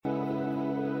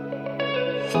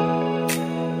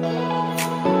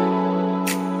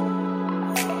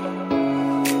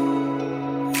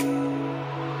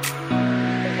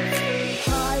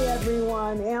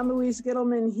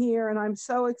Gittleman here, and I'm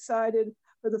so excited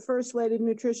for the First Lady of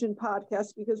Nutrition podcast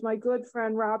because my good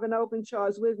friend Robyn Openshaw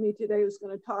is with me today, who's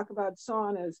going to talk about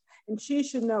saunas. And she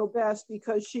should know best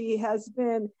because she has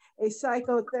been a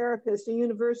psychotherapist, a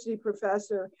university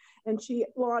professor, and she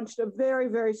launched a very,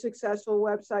 very successful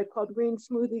website called Green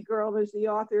Smoothie Girl, and is the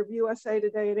author of USA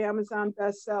Today and Amazon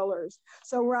bestsellers.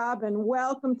 So Robyn,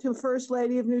 welcome to First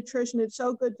Lady of Nutrition. It's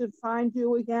so good to find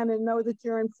you again and know that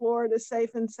you're in Florida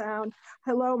safe and sound.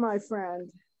 Hello, my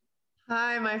friend.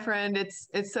 Hi, my friend.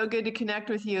 It's so good to connect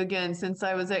with you again since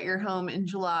I was at your home in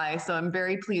July. So I'm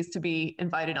very pleased to be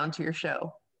invited onto your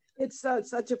show. It's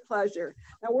such a pleasure.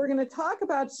 Now we're going to talk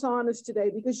about saunas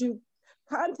today because you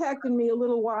contacted me a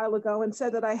little while ago and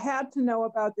said that I had to know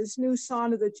about this new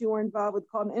sauna that you were involved with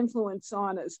called Influence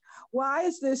Saunas. Why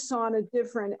is this sauna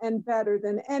different and better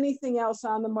than anything else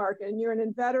on the market? And you're an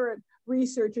inveterate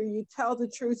researcher. You tell the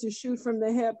truth, you shoot from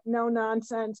the hip, no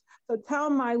nonsense. So tell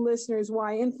my listeners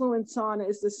why Influence Sauna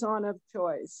is the sauna of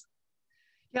choice.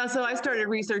 Yeah, so I started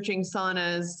researching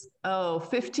saunas,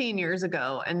 15 years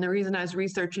ago. And the reason I was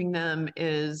researching them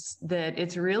is that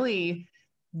it's really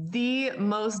the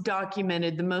most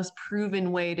documented, the most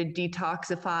proven way to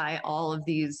detoxify all of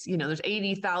these, there's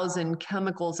 80,000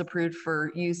 chemicals approved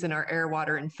for use in our air,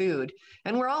 water, and food.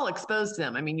 And we're all exposed to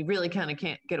them. I mean, you really kind of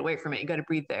can't get away from it. You got to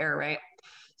breathe the air, right?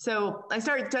 So I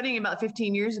started studying about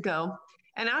 15 years ago.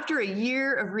 And after a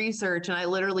year of research, and I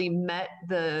literally met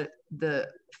the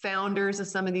founders of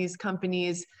some of these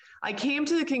companies, I came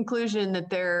to the conclusion that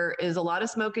there is a lot of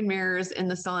smoke and mirrors in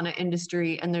the sauna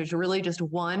industry. And there's really just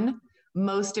one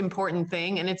most important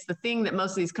thing. And it's the thing that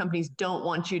most of these companies don't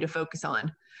want you to focus on.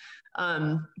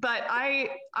 But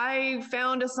I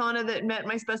found a sauna that met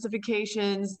my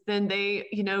specifications. Then they,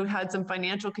 had some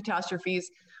financial catastrophes.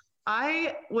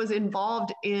 I was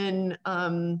involved in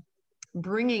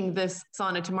bringing this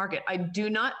sauna to market. I do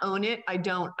not own it. I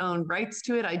don't own rights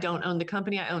to it. I don't own the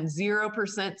company. I own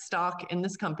 0% stock in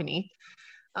this company.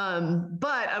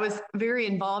 But I was very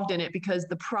involved in it because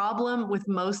the problem with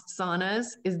most saunas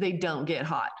is they don't get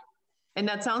hot. And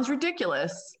that sounds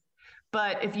ridiculous.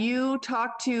 But if you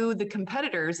talk to the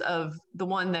competitors of the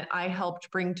one that I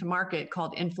helped bring to market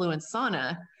called Influence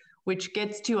Sauna, which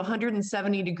gets to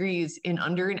 170 degrees in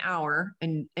under an hour,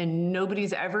 and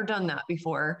nobody's ever done that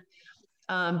before.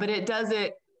 But it does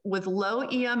it with low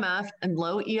EMF and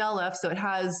low ELF. So it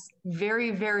has very,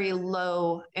 very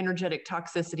low energetic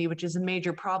toxicity, which is a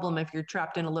major problem if you're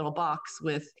trapped in a little box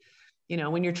with,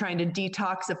 when you're trying to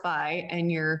detoxify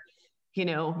and you're,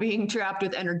 being trapped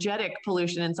with energetic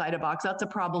pollution inside a box. That's a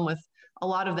problem with a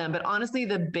lot of them. But honestly,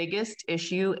 the biggest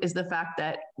issue is the fact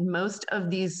that most of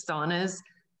these saunas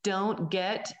don't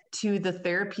get to the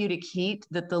therapeutic heat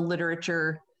that the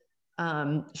literature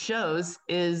shows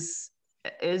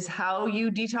is how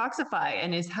you detoxify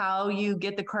and is how you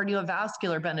get the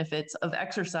cardiovascular benefits of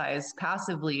exercise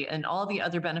passively and all the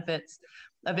other benefits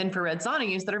of infrared sauna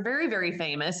use that are very, very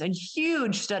famous, and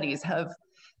huge studies have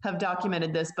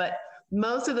documented this. But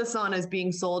most of the saunas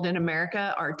being sold in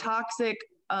America are toxic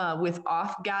with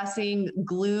off-gassing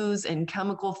glues and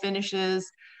chemical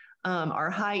finishes, are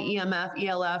high EMF,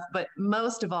 ELF, but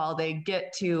most of all, they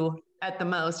get to, at the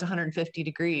most, 150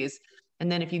 degrees.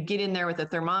 And then if you get in there with a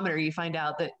thermometer, you find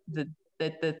out that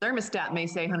the thermostat may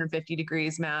say 150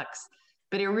 degrees max,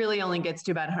 but it really only gets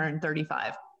to about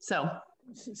 135. So,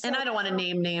 and I don't want to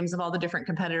name names of all the different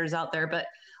competitors out there, but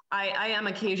I am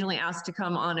occasionally asked to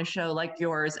come on a show like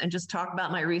yours and just talk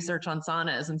about my research on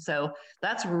saunas. And so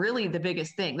that's really the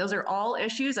biggest thing. Those are all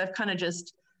issues. I've kind of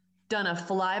just done a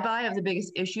flyby of the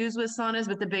biggest issues with saunas,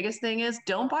 but the biggest thing is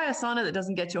don't buy a sauna that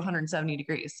doesn't get to 170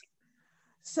 degrees.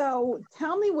 So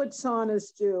tell me what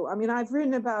saunas do. I mean, I've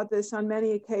written about this on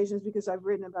many occasions because I've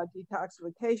written about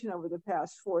detoxification over the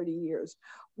past 40 years.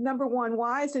 Number one,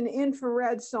 why is an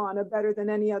infrared sauna better than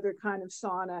any other kind of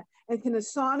sauna? And can a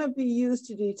sauna be used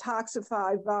to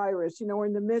detoxify virus? We're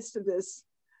in the midst of this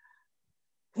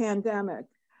pandemic.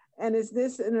 And is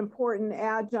this an important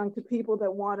adjunct to people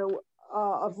that want to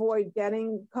avoid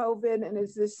getting COVID? And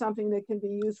is this something that can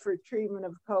be used for treatment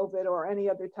of COVID or any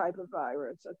other type of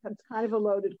virus? So it's kind of a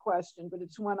loaded question, but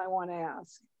it's one I want to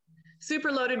ask.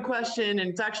 Super loaded question. And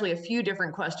it's actually a few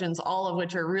different questions, all of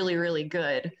which are really, really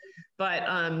good. But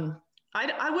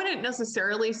I wouldn't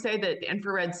necessarily say that the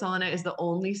infrared sauna is the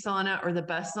only sauna or the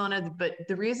best sauna, but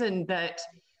the reason that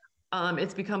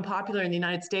it's become popular in the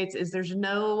United States is there's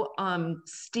no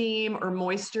steam or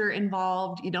moisture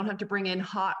involved. You don't have to bring in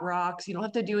hot rocks. You don't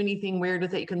have to do anything weird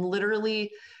with it. You can literally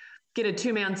get a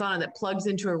 2-man sauna that plugs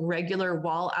into a regular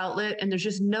wall outlet and there's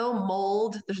just no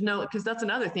mold. There's no, because that's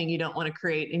another thing you don't want to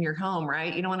create in your home,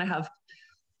 right? You don't want to have,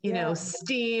 you know,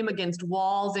 steam against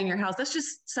walls in your house. That's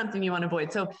just something you want to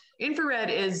avoid. So infrared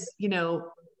is, you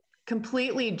know,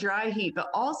 completely dry heat, but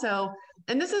also,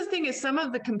 and this is the thing, is some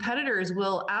of the competitors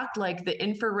will act like the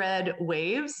infrared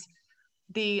waves,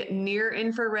 the near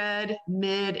infrared,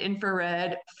 mid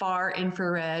infrared, far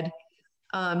infrared,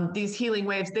 these healing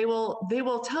waves, they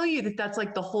will tell you that that's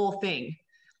like the whole thing.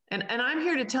 And I'm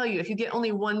here to tell you, if you get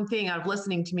only one thing out of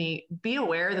listening to me, be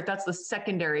aware that that's the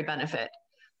secondary benefit.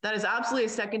 That is absolutely a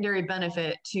secondary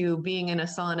benefit to being in a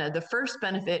sauna. The first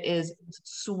benefit is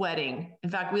sweating. In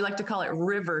fact, we like to call it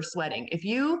river sweating. If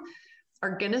you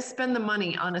are going to spend the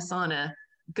money on a sauna,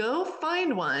 go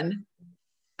find one,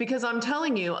 because I'm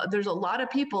telling you, there's a lot of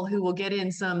people who will get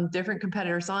in some different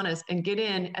competitor saunas and get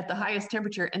in at the highest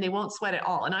temperature and they won't sweat at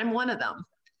all. And I'm one of them.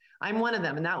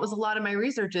 And that was a lot of my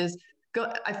research is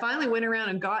I finally went around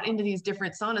and got into these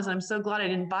different saunas. And I'm so glad I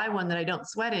didn't buy one that I don't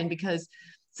sweat in, because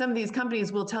some of these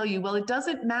companies will tell you, well, it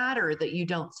doesn't matter that you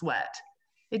don't sweat.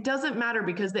 It doesn't matter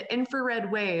because the infrared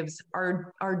waves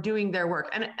are doing their work.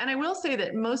 And I will say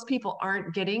that most people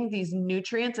aren't getting these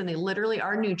nutrients, and they literally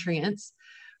are nutrients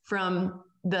from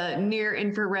the near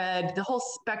infrared, the whole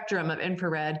spectrum of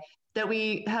infrared that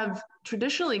we have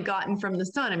traditionally gotten from the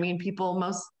sun. I mean, people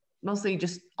mostly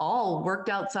just all worked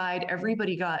outside.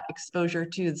 Everybody got exposure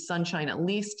to the sunshine at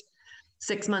least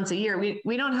 6 months a year.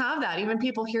 We don't have that. Even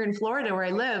people here in Florida where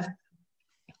I live,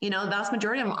 you know, the vast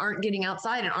majority of them aren't getting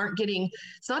outside and aren't getting,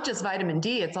 it's not just vitamin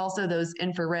D, it's also those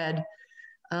infrared.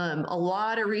 A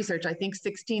lot of research, I think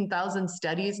 16,000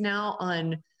 studies now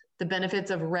on the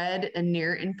benefits of red and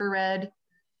near infrared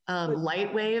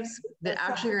light waves that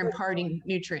actually are imparting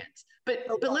nutrients. But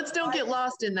let's don't get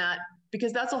lost in that,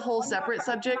 because that's a whole separate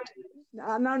subject.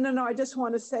 No. I just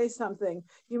want to say something.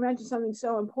 You mentioned something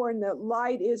so important, that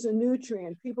light is a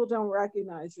nutrient. People don't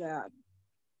recognize that.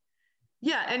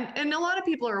 Yeah, and a lot of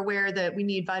people are aware that we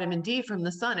need vitamin D from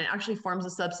the sun. It actually forms a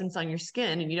substance on your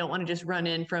skin, and you don't want to just run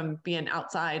in from being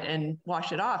outside and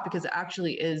wash it off, because it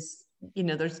actually is, you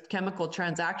know, there's chemical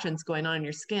transactions going on in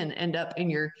your skin, end up in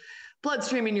your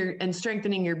bloodstream and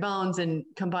strengthening your bones and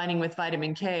combining with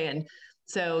vitamin K. And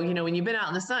so, you know, when you've been out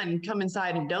in the sun, come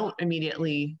inside and don't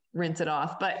immediately rinse it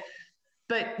off. But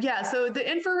yeah, so the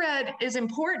infrared is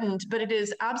important, but it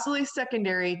is absolutely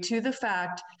secondary to the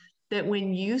fact that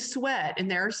when you sweat, and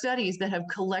there are studies that have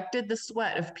collected the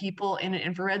sweat of people in an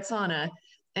infrared sauna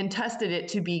and tested it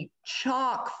to be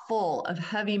chock full of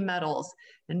heavy metals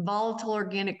and volatile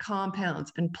organic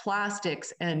compounds and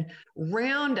plastics and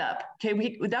Roundup.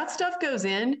 Okay, that stuff goes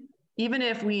in even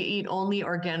if we eat only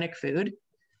organic food.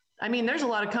 I mean, there's a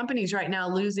lot of companies right now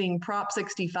losing Prop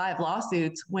 65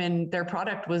 lawsuits when their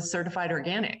product was certified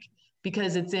organic,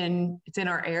 because it's in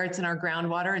our air, it's in our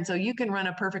groundwater. And so you can run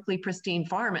a perfectly pristine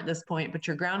farm at this point, but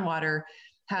your groundwater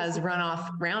has runoff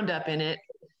Roundup in it.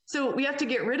 So we have to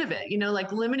get rid of it. You know,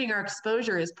 like limiting our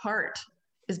exposure is part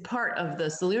of the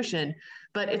solution,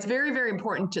 but it's very, very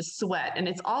important to sweat. And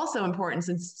it's also important,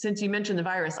 since you mentioned the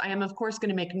virus, I am of course going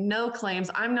to make no claims.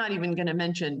 I'm not even going to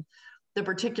mention the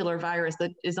particular virus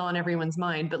that is on everyone's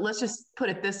mind, but let's just put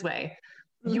it this way.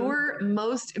 Mm-hmm. Your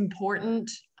most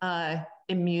important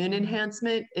immune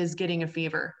enhancement is getting a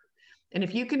fever. And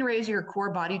if you can raise your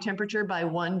core body temperature by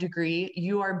 1 degree,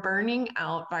 you are burning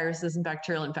out viruses and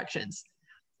bacterial infections.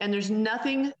 And there's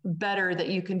nothing better that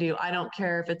you can do. I don't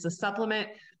care if it's a supplement.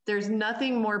 There's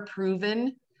nothing more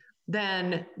proven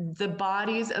than the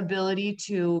body's ability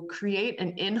to create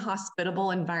an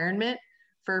inhospitable environment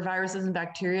for viruses and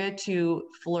bacteria to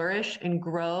flourish and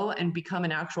grow and become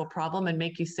an actual problem and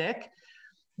make you sick,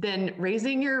 then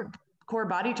raising your core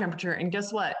body temperature. And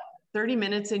guess what? 30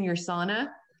 minutes in your sauna,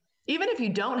 even if you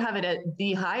don't have it at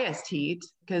the highest heat,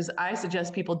 because I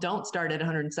suggest people don't start at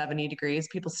 170 degrees,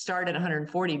 people start at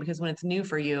 140, because when it's new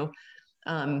for you,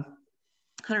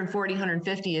 140,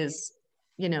 150 is,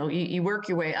 you know, you work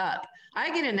your way up.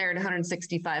 I get in there at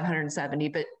 165,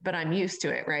 170, but I'm used to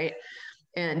it, right?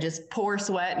 And just pour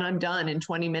sweat and I'm done in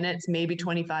 20 minutes, maybe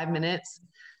 25 minutes.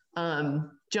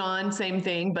 John, same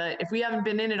thing. But if we haven't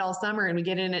been in it all summer and we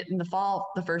get in it in the fall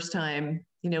the first time,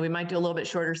 you know, we might do a little bit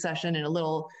shorter session and a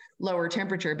little lower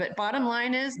temperature. But bottom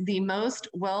line is, the most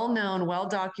well-known,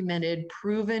 well-documented,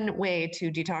 proven way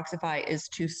to detoxify is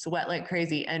to sweat like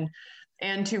crazy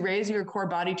and to raise your core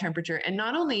body temperature. And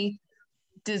not only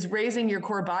does raising your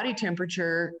core body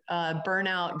temperature burn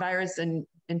out virus and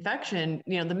infection,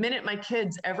 you know, the minute my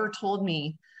kids ever told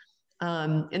me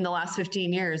in the last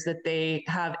 15 years that they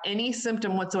have any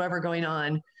symptom whatsoever going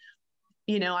on,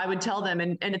 you know, I would tell them,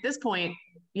 and at this point,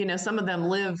 some of them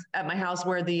live at my house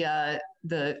where the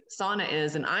sauna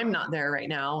is, and I'm not there right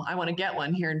now. I want to get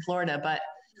one here in Florida, but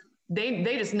they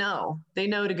just know. They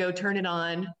know to go turn it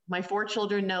on. My 4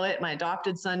 children know it. My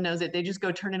adopted son knows it. They just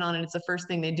go turn it on, and it's the first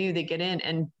thing they do. They get in,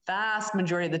 and vast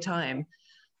majority of the time,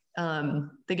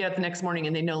 they get up the next morning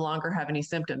and they no longer have any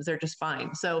symptoms. They're just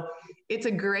fine. So it's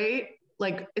a great,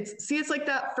 it's like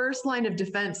that first line of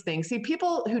defense thing. See,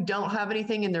 people who don't have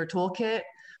anything in their toolkit,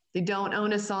 they don't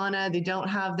own a sauna, they don't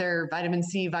have their vitamin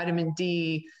C, vitamin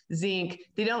D, zinc,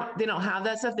 they don't have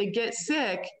that stuff. They get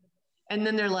sick, and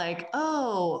then they're like,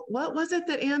 oh, what was it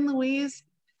that Anne Louise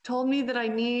told me that I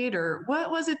need? Or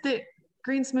what was it that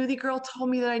Green Smoothie Girl told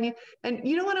me that I need? And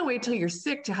you don't want to wait till you're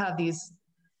sick to have these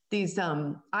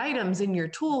items in your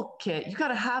toolkit. You got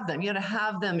to have them. You got to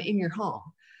have them in your home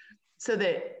so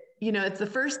that, it's the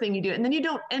first thing you do. And then you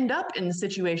don't end up in the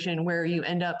situation where you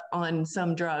end up on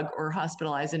some drug or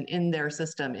hospitalized and in their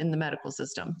system, in the medical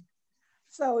system.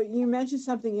 So you mentioned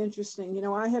something interesting.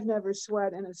 I have never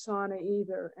sweat in a sauna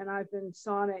either, and I've been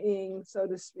saunaing, so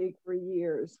to speak, for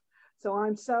years. So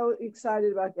I'm so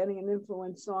excited about getting an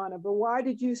influence sauna. But why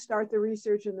did you start the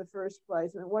research in the first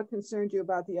place? And what concerned you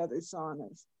about the other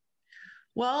saunas?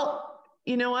 Well,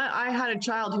 you know what? I had a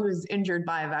child who was injured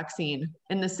by a vaccine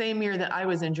in the same year that I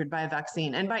was injured by a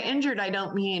vaccine. And by injured, I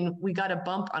don't mean we got a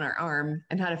bump on our arm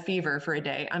and had a fever for a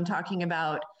day. I'm talking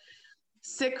about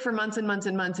sick for months and months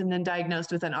and months, and then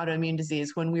diagnosed with an autoimmune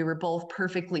disease when we were both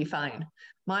perfectly fine.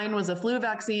 Mine was a flu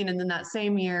vaccine. And then that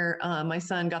same year, my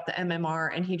son got the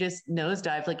MMR, and he just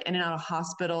nosedived, like in and out of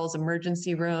hospitals,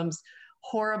 emergency rooms,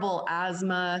 horrible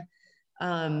asthma,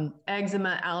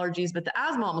 eczema, allergies, but the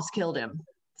asthma almost killed him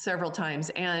several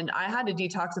times. And I had to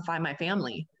detoxify my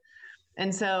family.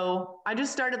 And so I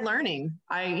just started learning.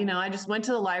 I just went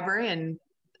to the library and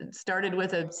started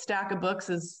with a stack of books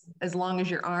as long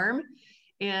as your arm,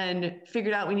 and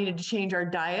figured out we needed to change our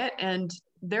diet. And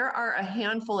there are a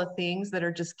handful of things that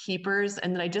are just keepers,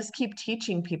 and that I just keep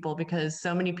teaching people, because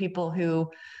so many people who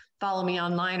follow me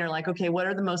online are like, okay, what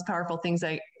are the most powerful things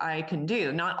I can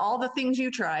do? Not all the things you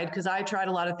tried, because I tried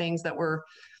a lot of things that were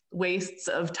wastes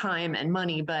of time and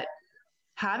money, but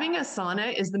having a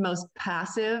sauna is the most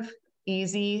passive,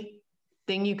 easy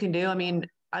thing you can do. I mean,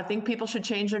 I think people should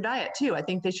change their diet too. I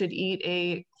think they should eat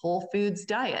a whole foods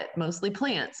diet, mostly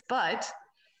plants, but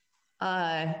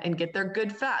and get their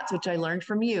good fats, which I learned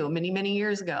from you many, many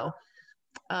years ago.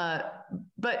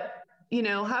 But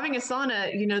having a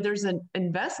sauna, there's an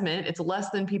investment. It's less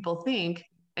than people think.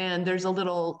 And there's a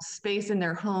little space in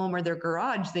their home or their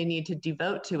garage they need to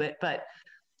devote to it. But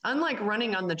unlike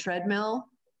running on the treadmill,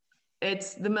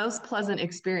 it's the most pleasant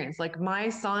experience. Like my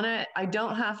sauna, I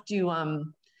don't have to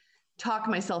talk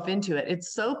myself into it.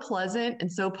 It's so pleasant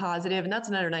and so positive. And that's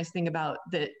another nice thing about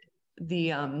the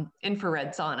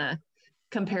infrared sauna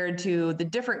compared to the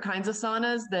different kinds of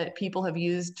saunas that people have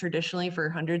used traditionally for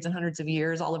hundreds and hundreds of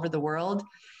years all over the world,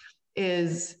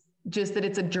 is just that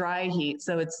it's a dry heat.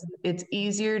 So it's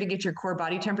easier to get your core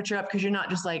body temperature up, because you're not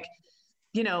just like,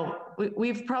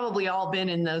 we've probably all been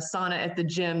in the sauna at the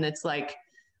gym that's like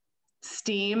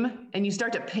steam, and you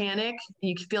start to panic,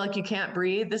 you feel like you can't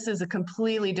breathe. This is a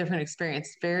completely different experience.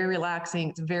 It's very relaxing.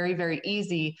 It's very, very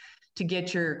easy to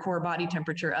get your core body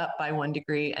temperature up by 1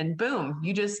 degree, and boom,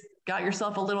 you just got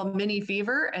yourself a little mini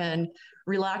fever and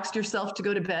relaxed yourself to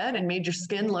go to bed and made your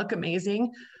skin look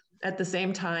amazing at the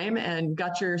same time, and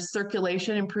got your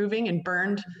circulation improving and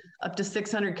burned up to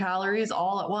 600 calories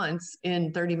all at once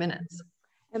in 30 minutes.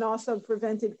 And also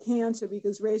prevented cancer,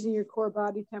 because raising your core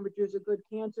body temperature is a good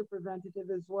cancer preventative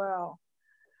as well.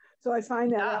 So I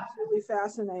find that absolutely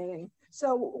fascinating.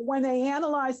 So when they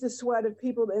analyzed the sweat of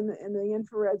people in the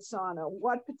infrared sauna,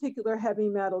 what particular heavy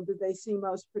metal did they see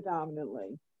most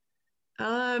predominantly?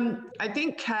 I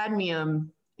think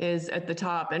cadmium is at the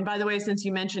top. And by the way, since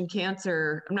you mentioned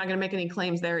cancer, I'm not going to make any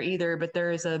claims there either, but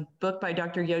there is a book by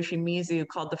Dr. Yoshimizu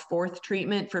called The Fourth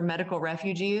Treatment for Medical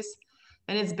Refugees.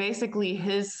 And it's basically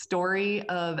his story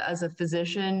of, as a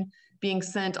physician, being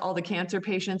sent all the cancer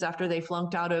patients after they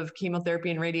flunked out of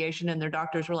chemotherapy and radiation, and their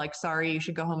doctors were like, sorry, you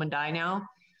should go home and die now.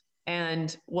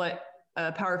 And what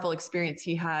a powerful experience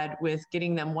he had with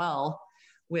getting them well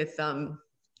with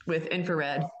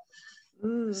infrared.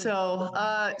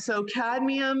 So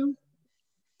cadmium,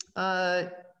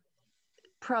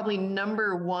 probably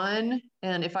number one.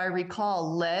 And if I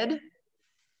recall, lead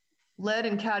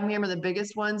and cadmium are the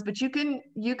biggest ones, but you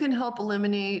can help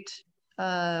eliminate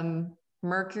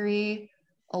mercury,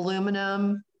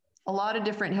 aluminum, a lot of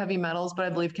different heavy metals, but I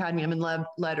believe cadmium and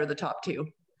lead are the top two.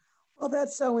 Well,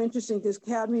 that's so interesting, because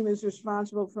cadmium is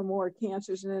responsible for more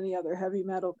cancers than any other heavy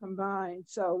metal combined.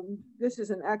 So this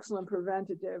is an excellent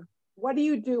preventative What do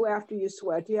you do after you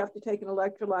sweat? Do you have to take an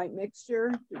electrolyte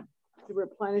mixture to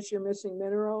replenish your missing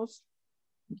minerals?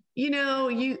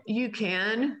 You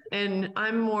can, and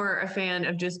I'm more a fan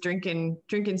of just drinking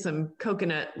some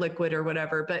coconut liquid or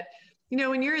whatever. But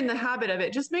when you're in the habit of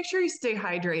it, just make sure you stay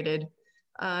hydrated.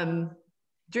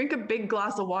 Drink a big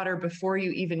glass of water before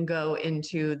you even go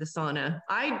into the sauna.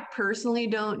 I personally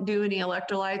don't do any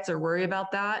electrolytes or worry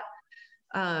about that.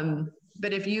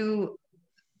 But if you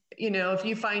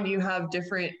find you have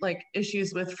different like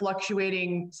issues with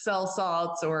fluctuating cell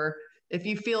salts, or if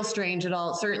you feel strange at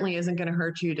all, it certainly isn't going to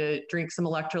hurt you to drink some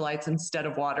electrolytes instead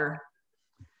of water.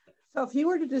 So if you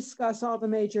were to discuss all the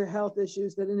major health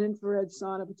issues that an infrared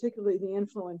sauna, particularly the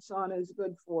influence sauna, is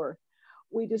good for,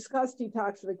 we discussed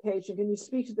detoxification. Can you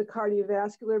speak to the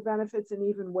cardiovascular benefits and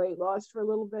even weight loss for a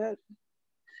little bit?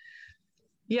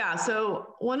 Yeah,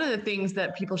 so one of the things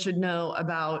that people should know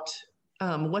about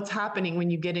what's happening when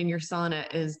you get in your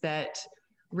sauna is that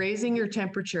raising your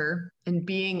temperature and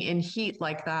being in heat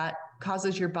like that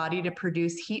causes your body to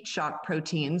produce heat shock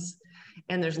proteins.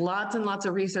 And there's lots and lots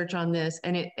of research on this,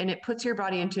 and it puts your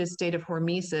body into a state of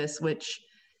hormesis, which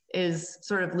is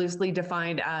sort of loosely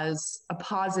defined as a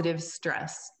positive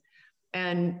stress.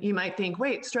 And you might think,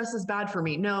 wait, stress is bad for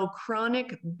me. No,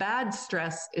 chronic bad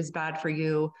stress is bad for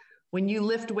you. When you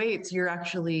lift weights, you're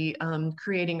actually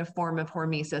creating a form of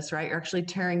hormesis, right? You're actually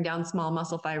tearing down small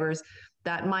muscle fibers.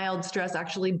 That mild stress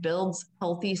actually builds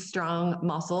healthy, strong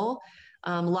muscle.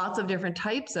 Lots of different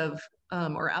types of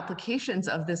or applications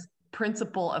of this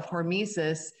principle of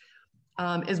hormesis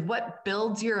is what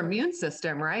builds your immune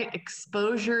system, right?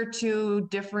 Exposure to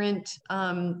different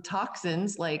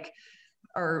toxins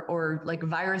or like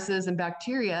viruses and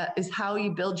bacteria is how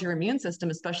you build your immune system,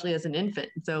 especially as an infant.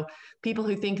 So people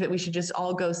who think that we should just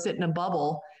all go sit in a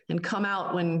bubble and come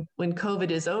out when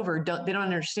COVID is over, they don't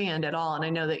understand at all. And I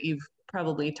know that you've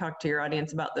probably talked to your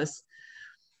audience about this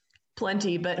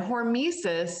plenty, but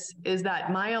hormesis is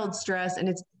that mild stress and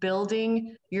it's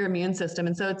building your immune system.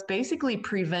 And so it's basically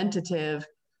preventative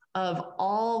of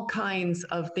all kinds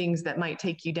of things that might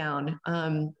take you down.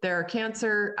 There are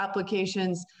cancer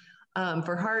applications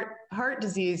for heart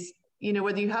disease.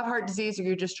 Whether you have heart disease or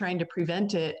you're just trying to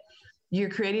prevent it, you're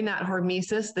creating that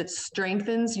hormesis that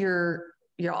strengthens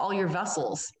all your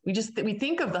vessels. We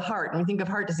think of the heart, and we think of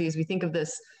heart disease, we think of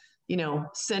this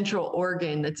central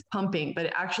organ that's pumping, but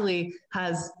it actually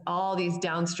has all these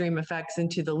downstream effects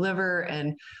into the liver,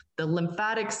 and the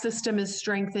lymphatic system is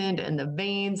strengthened, and the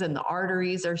veins and the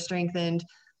arteries are strengthened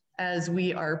as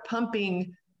we are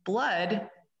pumping blood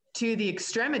to the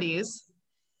extremities.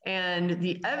 And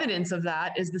the evidence of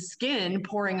that is the skin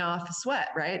pouring off sweat,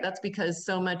 right? That's because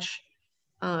so much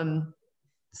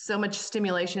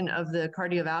stimulation of the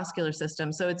cardiovascular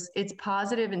system. So it's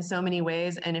positive in so many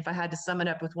ways. And if I had to sum it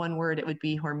up with one word, it would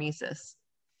be hormesis.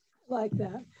 Like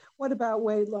that. What about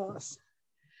weight loss?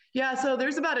 Yeah, so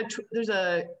there's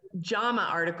a JAMA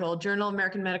article, Journal of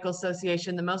American Medical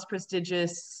Association, the most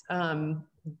prestigious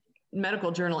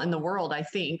medical journal in the world, I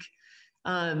think.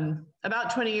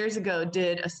 About 20 years ago,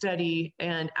 did a study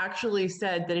and actually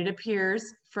said that it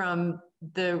appears from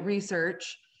the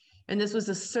research, and this was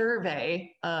a survey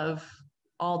of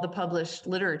all the published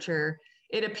literature,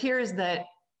 it appears that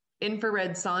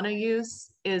infrared sauna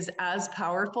use is as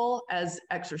powerful as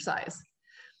exercise.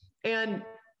 And,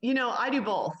 I do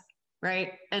both,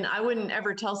 right? And I wouldn't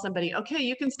ever tell somebody, okay,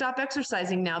 you can stop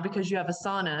exercising now because you have a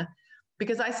sauna,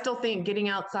 because I still think getting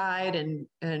outside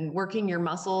and working your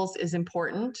muscles is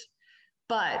important.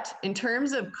 But in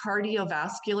terms of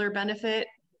cardiovascular benefit,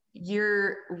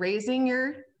 you're raising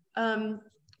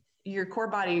your core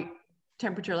body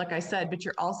temperature, like I said, but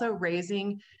you're also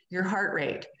raising your heart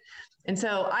rate. And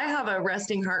so I have a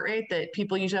resting heart rate that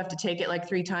people usually have to take it like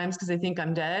 3 times because they think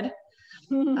I'm dead.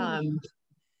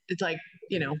 It's like,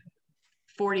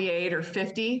 48 or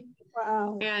 50.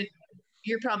 Wow. And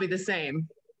you're probably the same.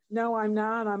 No, I'm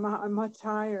not. I'm much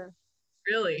higher.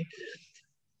 Really?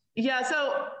 Yeah.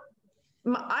 So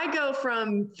I go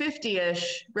from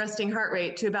 50-ish resting heart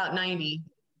rate to about 90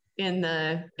 in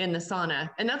the sauna.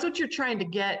 And that's what you're trying to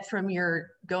get from your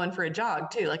going for a jog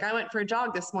too. Like I went for a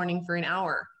jog this morning for an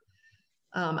hour.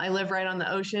 I live right on the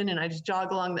ocean, and I just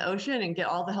jog along the ocean and get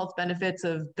all the health benefits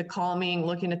of the calming,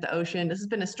 looking at the ocean. This has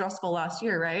been a stressful last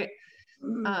year, right?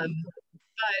 But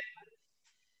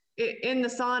in the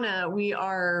sauna, we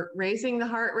are raising the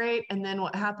heart rate, and then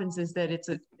what happens is that it's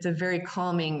a very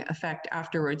calming effect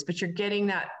afterwards. But you're getting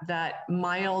that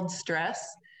mild stress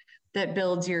that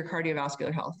builds your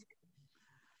cardiovascular health.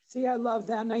 See, I love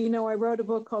that. Now, I wrote a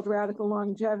book called Radical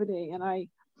Longevity, and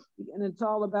it's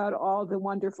all about all the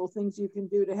wonderful things you can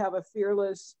do to have a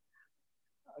fearless,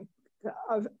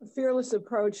 a fearless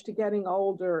approach to getting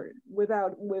older with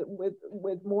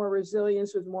more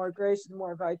resilience, with more grace, with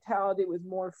more vitality, with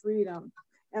more freedom.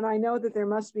 And I know that there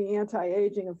must be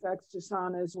anti-aging effects to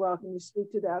sauna as well. Can you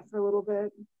speak to that for a little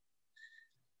bit?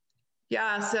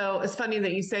 Yeah, so it's funny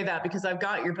that you say that because I've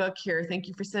got your book here. Thank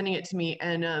you for sending it to me.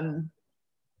 And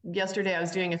yesterday I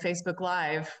was doing a Facebook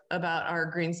Live about our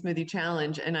green smoothie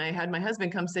challenge, and I had my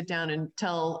husband come sit down and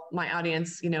tell my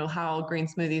audience, how green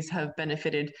smoothies have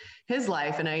benefited his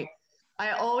life. And I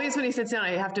always, when he sits down,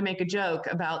 I have to make a joke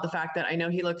about the fact that I know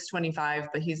he looks 25,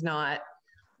 but he's not,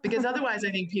 because otherwise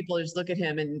I think people just look at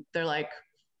him and they're like,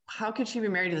 how could she be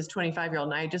married to this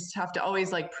 25-year-old? And I just have to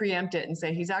always like preempt it and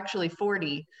say, he's actually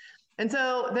 40. And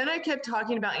so then I kept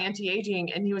talking about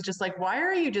anti-aging, and he was just like, why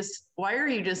are you just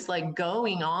like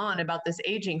going on about this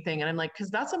aging thing? And I'm like, because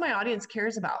that's what my audience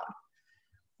cares about,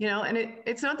 and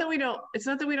it's not that we don't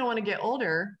want to get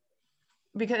older,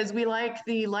 because we like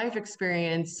the life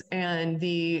experience and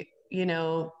the,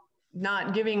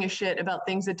 not giving a shit about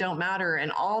things that don't matter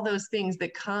and all those things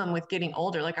that come with getting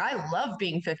older. Like, I love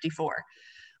being 54.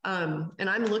 And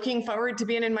I'm looking forward to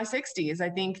being in my 60s. I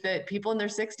think that people in their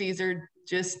 60s are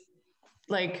just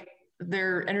like,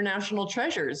 they're international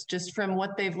treasures just from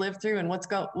what they've lived through and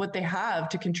what they have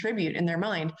to contribute in their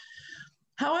mind.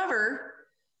 However,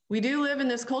 we do live in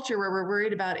this culture where we're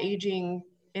worried about aging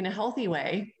in a healthy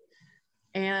way.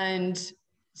 And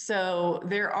so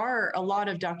there are a lot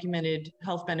of documented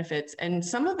health benefits, and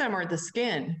some of them are the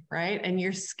skin, right? And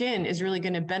your skin is really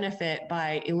going to benefit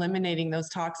by eliminating those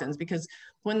toxins, because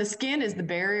when the skin is the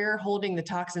barrier holding the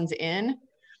toxins in,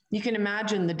 you can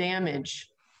imagine the damage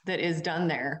that is done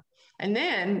there. And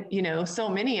then, so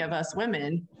many of us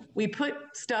women, we put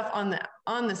stuff on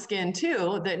the skin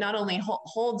too, that not only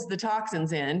holds the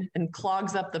toxins in and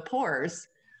clogs up the pores,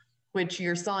 which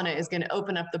your sauna is going to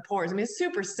open up the pores. I mean, it's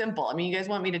super simple. I mean, you guys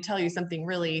want me to tell you something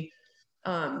really,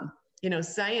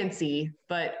 sciencey,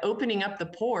 but opening up the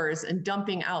pores and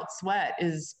dumping out sweat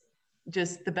is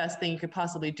just the best thing you could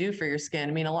possibly do for your skin.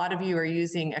 I mean, a lot of you are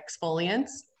using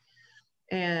exfoliants,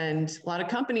 and a lot of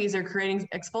companies are creating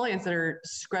exfoliants that are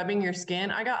scrubbing your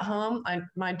skin. I got home,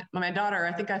 my daughter,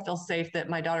 I think I feel safe that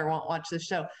my daughter won't watch this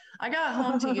show. I got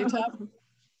home to Utah for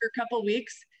a couple of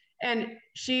weeks, and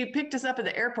she picked us up at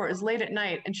the airport. It was late at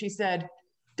night, and she said,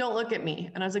 "Don't look at me."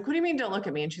 And I was like, "What do you mean don't look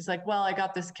at me?" And she's like, "Well, I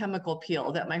got this chemical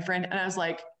peel that my friend," and I was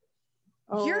like,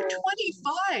 "You're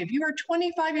 25. You are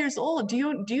 25 years old. Do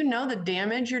you know the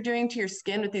damage you're doing to your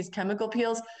skin with these chemical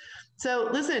peels?" So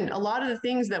listen, a lot of the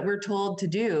things that we're told to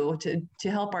do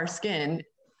to help our skin,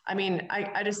 I mean,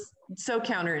 I just, so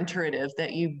counterintuitive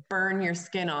that you burn your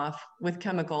skin off with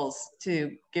chemicals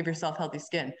to give yourself healthy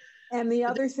skin. And the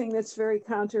other thing that's very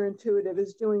counterintuitive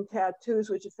is doing tattoos,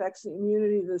 which affects the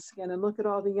immunity of the skin. And look at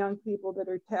all the young people that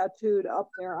are tattooed up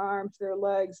their arms, their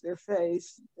legs, their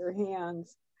face, their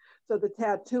hands. So the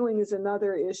tattooing is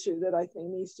another issue that I think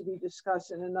needs to be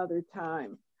discussed in another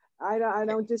time. I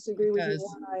don't disagree with you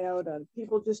one iota.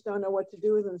 People just don't know what to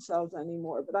do with themselves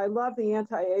anymore. But I love the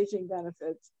anti-aging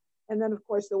benefits. And then, of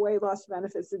course, the weight loss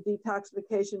benefits, the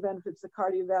detoxification benefits, the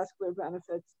cardiovascular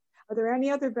benefits. Are there any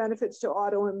other benefits to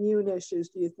autoimmune issues,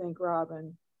 do you think,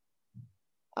 Robyn?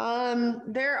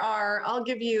 There are. I'll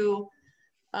give you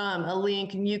a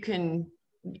link, and you can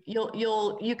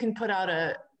put out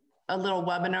a little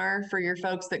webinar for your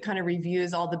folks that kind of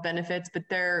reviews all the benefits. But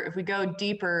if we go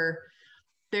deeper,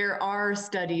 there are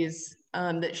studies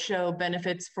that show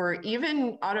benefits for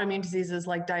even autoimmune diseases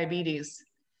like diabetes.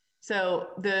 So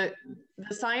the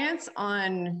science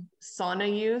on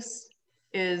sauna use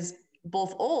is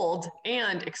both old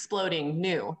and exploding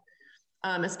new,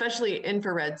 especially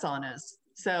infrared saunas.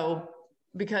 So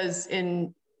because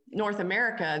in North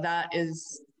America, that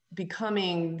is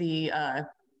becoming the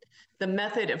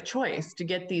method of choice to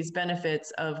get these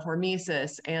benefits of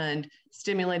hormesis and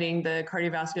stimulating the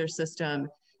cardiovascular system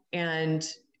and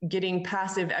getting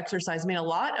passive exercise. I mean, a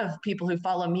lot of people who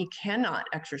follow me cannot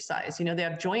exercise. They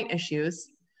have joint issues,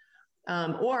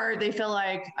 or they feel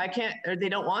like I can't, or they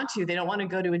don't want to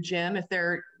go to a gym if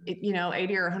they're,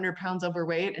 80 or 100 pounds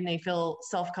overweight and they feel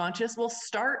self-conscious. We'll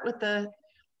start with a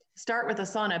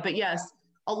sauna. But yes,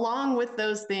 along with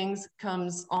those things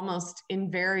comes almost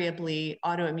invariably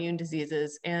autoimmune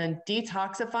diseases, and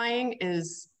detoxifying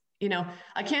is,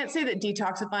 I can't say that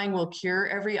detoxifying will cure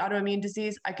every autoimmune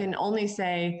disease. I can only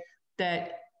say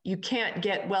that you can't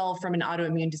get well from an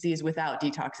autoimmune disease without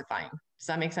detoxifying. Does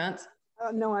that make sense?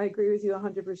 No, I agree with you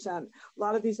 100%. A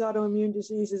lot of these autoimmune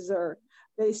diseases are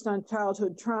based on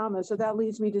childhood trauma. So that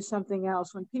leads me to something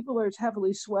else. When people are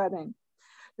heavily sweating,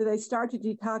 do they start to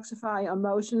detoxify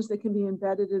emotions that can be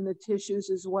embedded in the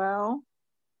tissues as well?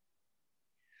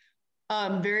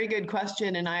 Very good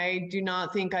question. And I do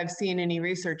not think I've seen any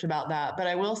research about that. But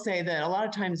I will say that a lot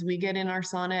of times we get in our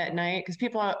sauna at night because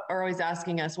people are always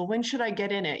asking us, well, when should I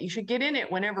get in it? You should get in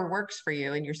it whenever works for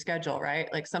you in your schedule,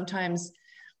 right? Like sometimes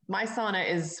my sauna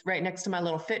is right next to my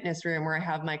little fitness room where I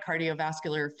have my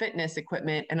cardiovascular fitness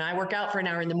equipment and I work out for an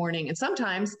hour in the morning. And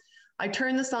sometimes I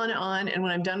turn the sauna on and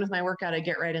when I'm done with my workout, I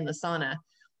get right in the sauna.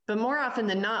 But more often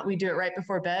than not, we do it right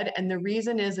before bed. And the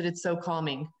reason is that it's so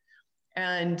calming.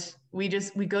 And we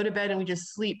go to bed and we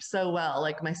just sleep so well.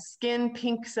 Like my skin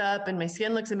pinks up and my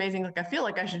skin looks amazing. Like I feel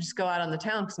like I should just go out on the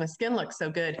town because my skin looks so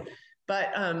good.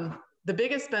 But the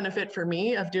biggest benefit for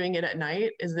me of doing it at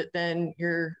night is that then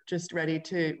you're just ready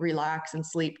to relax and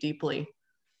sleep deeply.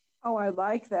 Oh, I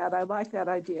like that. I like that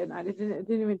idea. And I didn't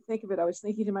even think of it. I was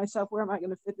thinking to myself, where am I going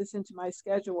to fit this into my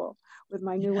schedule with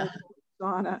my new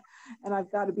sauna? And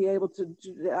I've got to be able to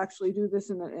actually do this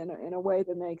in a way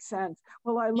that makes sense.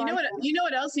 Well, You know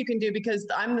what else you can do, because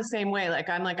I'm the same way. Like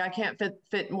I can't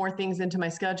fit more things into my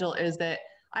schedule, is that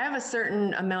I have a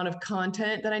certain amount of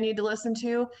content that I need to listen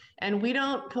to. And we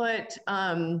don't put,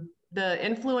 the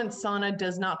Influence sauna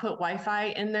does not put Wi-Fi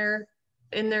in their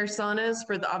saunas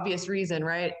for the obvious reason,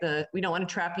 right? We don't want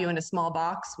to trap you in a small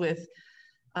box with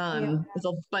a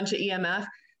bunch of EMF.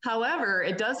 However,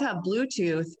 it does have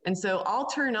Bluetooth. And so I'll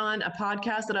turn on a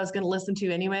podcast that I was going to listen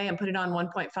to anyway and put it on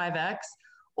 1.5x.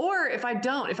 Or if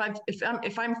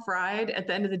I'm fried at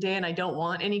the end of the day and I don't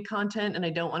want any content and I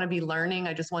don't want to be learning,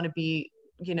 I just want to be,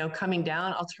 coming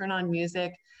down, I'll turn on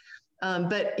music.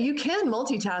 But you can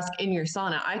multitask in your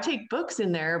sauna. I take books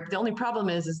in there. The only problem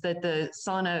is that the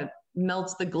sauna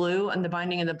melts the glue and the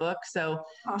binding of the book. So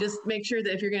just make sure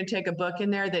that if you're going to take a book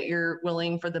in there, that you're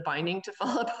willing for the binding to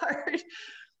fall apart.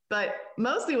 But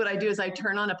mostly what I do is I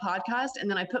turn on a podcast and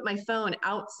then I put my phone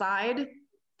outside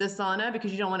the sauna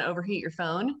because you don't want to overheat your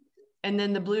phone. And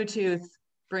then the Bluetooth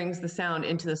brings the sound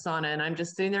into the sauna and I'm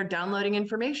just sitting there downloading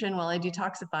information while I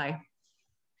detoxify.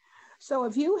 So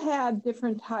have you had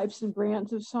different types and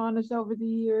brands of saunas over the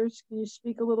years? Can you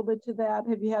speak a little bit to that?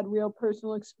 Have you had real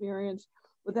personal experience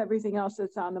with everything else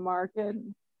that's on the market?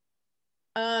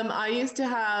 I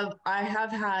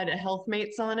have had a HealthMate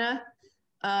sauna.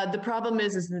 The problem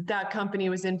is that company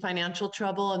was in financial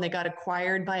trouble and they got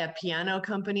acquired by a piano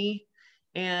company.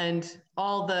 And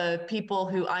all the people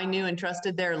who I knew and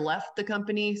trusted there left the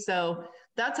company. So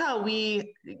that's how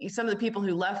some of the people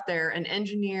who left there, an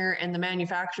engineer and the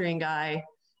manufacturing guy,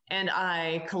 and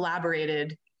I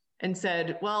collaborated and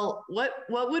said, well, what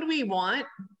would we want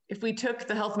if we took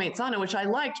the HealthMate sauna, which I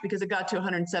liked because it got to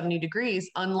 170 degrees,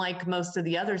 unlike most of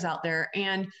the others out there.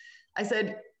 And I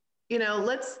said,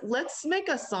 let's make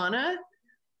a sauna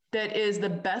that is the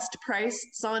best priced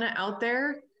sauna out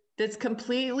there, that's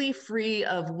completely free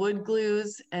of wood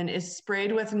glues and is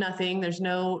sprayed with nothing. There's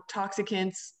no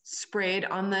toxicants sprayed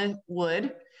on the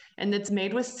wood, and that's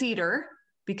made with cedar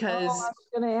because... Oh, I was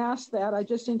going to ask that. I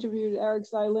just interviewed Eric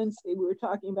Zielinski. We were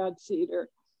talking about cedar.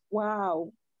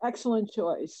 Wow. Excellent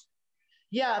choice.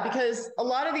 Yeah, because a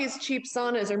lot of these cheap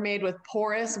saunas are made with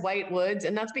porous white woods,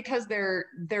 and that's because they're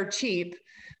cheap,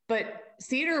 but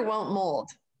cedar won't mold.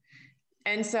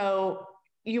 And so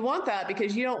you want that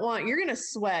because you're going to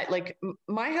sweat. Like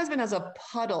my husband has a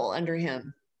puddle under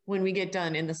him when we get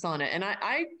done in the sauna. And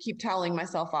I keep toweling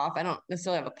myself off. I don't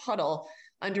necessarily have a puddle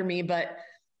under me, but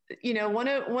one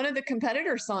of the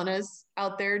competitor saunas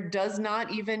out there does not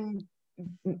even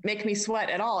make me sweat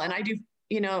at all. And I do,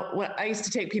 I used to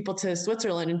take people to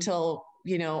Switzerland until,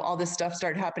 all this stuff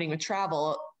started happening with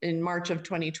travel in March of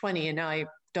 2020. And now I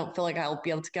don't feel like I'll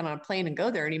be able to get on a plane and go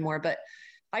there anymore. But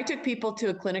I took people to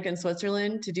a clinic in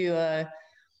Switzerland to do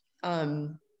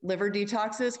liver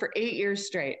detoxes for 8 years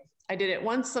straight. I did it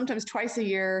once, sometimes twice a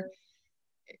year.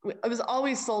 It was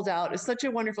always sold out. It was such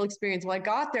a wonderful experience. Well, I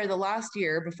got there the last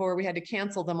year before we had to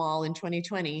cancel them all in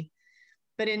 2020.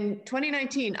 But in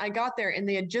 2019, I got there and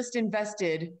they had just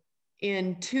invested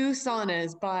in 2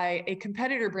 saunas by a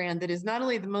competitor brand that is not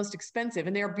only the most expensive,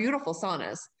 and they are beautiful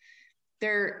saunas.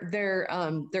 They're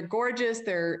gorgeous.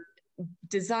 They're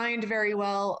designed very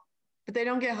well, but they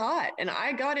don't get hot. And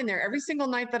I got in there every single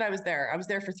night that I was there. I was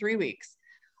there for 3 weeks.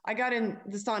 I got in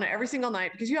the sauna every single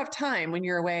night because you have time when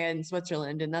you're away in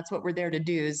Switzerland. And that's what we're there to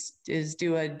do is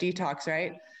do a detox,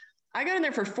 right? I got in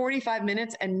there for 45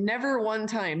 minutes and never one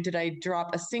time did I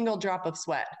drop a single drop of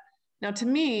sweat. Now, to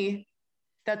me,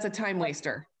 that's a time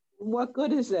waster. What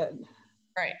good is it?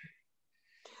 Right.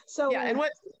 So yeah, and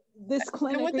what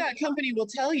that company will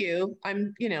tell you,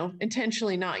 I'm,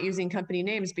 intentionally not using company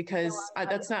names because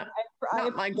that's not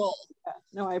my goal.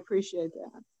 No, I appreciate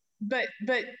that.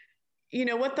 But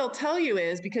what they'll tell you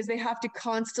is because they have to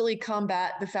constantly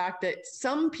combat the fact that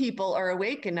some people are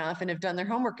awake enough and have done their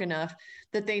homework enough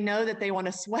that they know that they want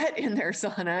to sweat in their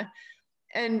sauna,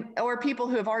 or people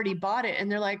who have already bought it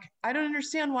and they're like, I don't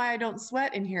understand why I don't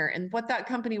sweat in here. And what that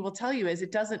company will tell you is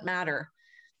it doesn't matter.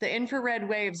 The infrared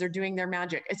waves are doing their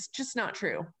magic. It's just not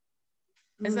true.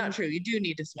 It's not true. You do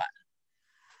need to sweat.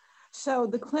 So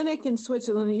the clinic in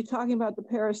Switzerland, are you talking about the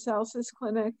Paracelsus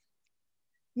clinic?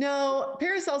 No,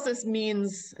 Paracelsus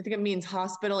means, I think it means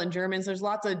hospital in German. So there's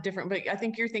lots of different, but I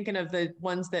think you're thinking of the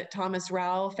ones that Thomas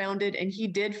Rau founded, and he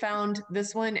did found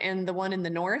this one and the one in the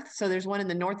north. So there's one in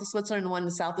the north of Switzerland and one in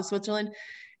the south of Switzerland.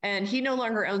 And he no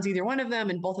longer owns either one of them,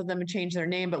 and both of them have changed their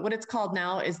name. But what it's called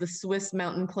now is the Swiss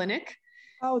Mountain Clinic.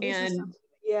 Oh, yes.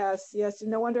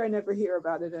 No wonder I never hear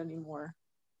about it anymore.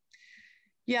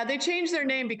 Yeah, they changed their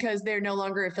name because they're no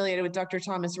longer affiliated with Dr.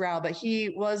 Thomas Rau, but he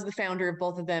was the founder of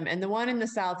both of them. And the one in the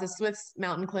south, the Swiss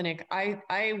Mountain Clinic,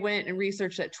 I went and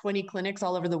researched at 20 clinics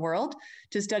all over the world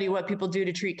to study what people do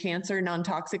to treat cancer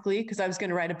non-toxically, because I was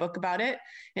going to write a book about it.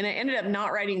 And I ended up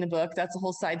not writing the book. That's a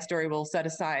whole side story we'll set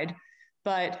aside.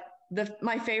 But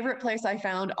my favorite place I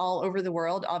found all over the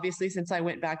world, obviously, since I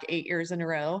went back 8 years in a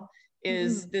row,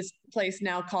 is this place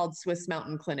now called Swiss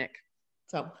Mountain Clinic.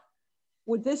 So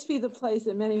would this be the place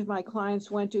that many of my clients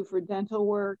went to for dental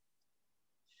work?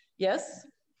 Yes.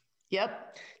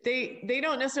 Yep. They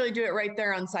don't necessarily do it right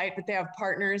there on site, but they have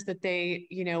partners that they,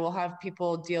 will have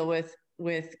people deal with,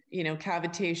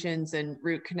 cavitations and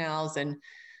root canals and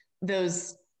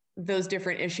those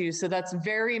different issues. So that's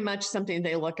very much something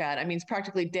they look at. I mean, it's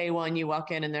practically day one, you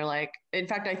walk in and they're like, in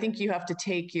fact, I think you have to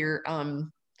take your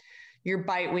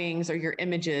bite wings or your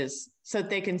images so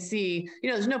that they can see,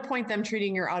 there's no point them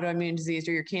treating your autoimmune disease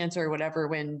or your cancer or whatever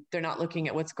when they're not looking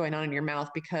at what's going on in your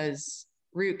mouth, because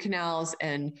root canals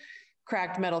and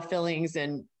cracked metal fillings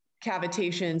and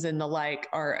cavitations and the like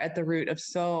are at the root of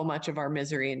so much of our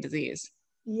misery and disease.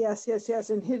 Yes.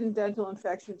 And hidden dental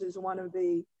infections is one of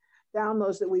the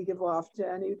downloads that we give out to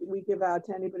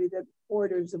anybody that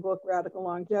orders the book Radical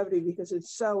Longevity, because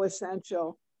it's so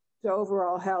essential to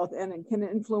overall health, and it can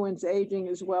influence aging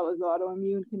as well as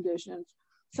autoimmune conditions.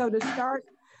 So to start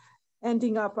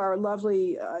ending up our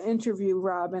lovely interview,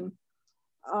 Robyn,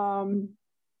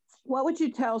 what would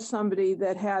you tell somebody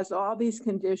that has all these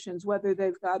conditions, whether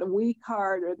they've got a weak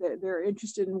heart or they're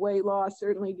interested in weight loss,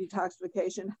 certainly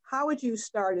detoxification? How would you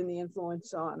start in the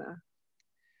influence sauna?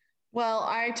 Well,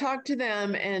 I talked to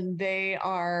them and they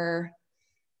are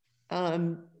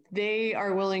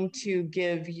willing to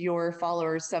give your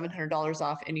followers $700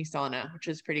 off any sauna, which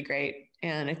is pretty great.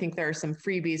 And I think there are some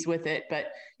freebies with it, but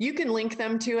you can link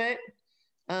them to it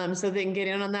so they can get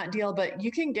in on that deal. But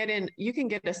you can get a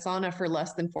sauna for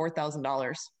less than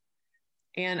 $4,000.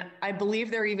 And I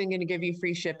believe they're even going to give you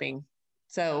free shipping.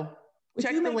 So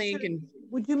check the link.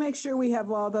 Would you make sure we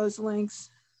have all those links?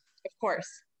 Of course.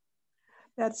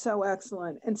 That's so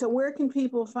excellent. And so where can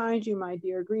people find you, my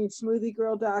dear?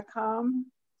 greensmoothiegirl.com?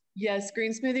 Yes,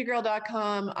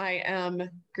 greensmoothiegirl.com. I am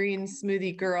Green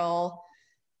Smoothie Girl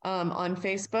on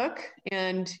Facebook.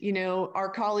 And, our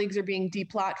colleagues are being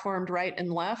deplatformed right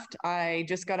and left. I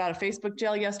just got out of Facebook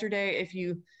jail yesterday.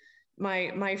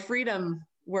 My freedom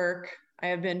work, I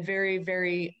have been very,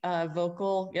 very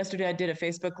vocal. Yesterday, I did a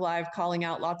Facebook Live calling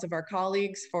out lots of our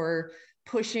colleagues for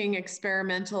pushing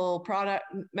experimental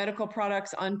medical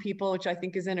products on people, which I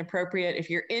think is inappropriate. If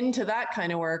you're into that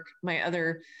kind of work, my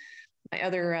other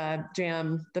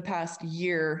jam the past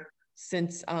year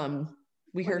since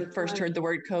we first heard the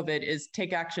word COVID is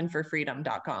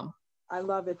takeactionforfreedom.com. I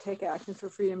love it.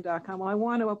 Takeactionforfreedom.com. Well, I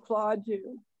want to applaud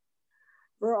you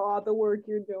for all the work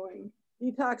you're doing.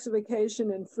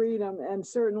 Detoxification and freedom, and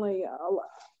certainly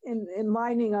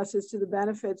enlightening us as to the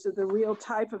benefits of the real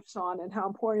type of sauna and how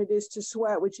important it is to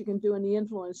sweat, which you can do in the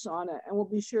influence sauna. And we'll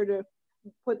be sure to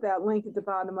put that link at the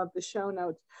bottom of the show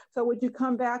notes. So would you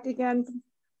come back again?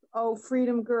 Oh,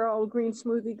 Freedom Girl, Green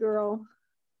Smoothie Girl.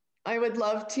 I would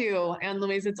love to. And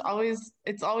Louise, it's always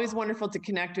wonderful to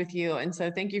connect with you. And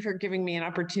so thank you for giving me an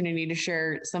opportunity to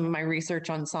share some of my research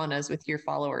on saunas with your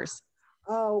followers.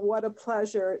 Oh, what a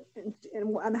pleasure.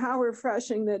 And how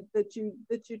refreshing that you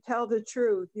tell the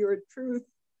truth. You're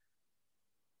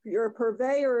a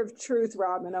purveyor of truth,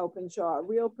 Robyn Openshaw, a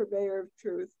real purveyor of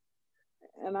truth.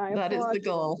 And that is the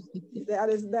goal.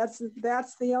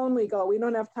 That's the only goal. We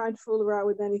don't have time to fool around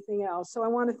with anything else. So I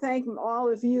want to thank all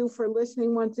of you for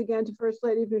listening once again to First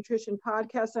Lady of Nutrition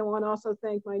podcast. I want to also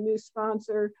thank my new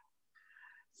sponsor,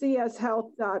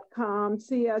 cshealth.com,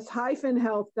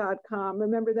 cs-health.com.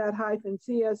 Remember that hyphen,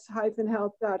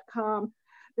 cs-health.com.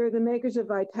 They're the makers of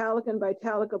Vitalica and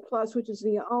Vitalica Plus, which is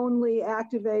the only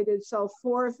activated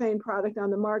sulforaphane product on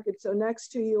the market. So next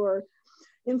to your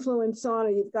influence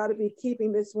sauna, you've got to be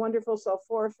keeping this wonderful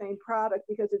sulforaphane product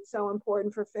because it's so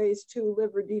important for phase 2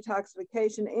 liver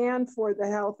detoxification and for the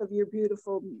health of your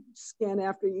beautiful skin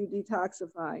after you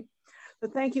detoxify. So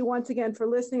thank you once again for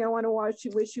listening. I want to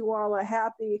wish you all a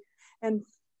happy and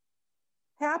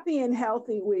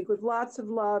healthy week with lots of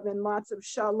love and lots of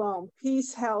shalom,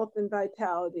 peace, health, and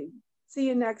vitality. See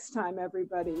you next time,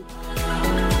 everybody.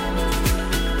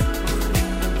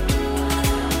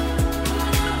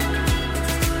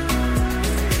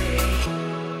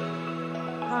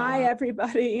 Hi,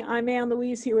 everybody. I'm Ann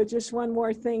Louise here with just one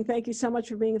more thing. Thank you so much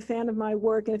for being a fan of my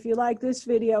work. And if you like this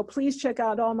video, please check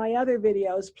out all my other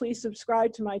videos. Please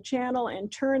subscribe to my channel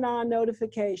and turn on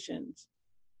notifications.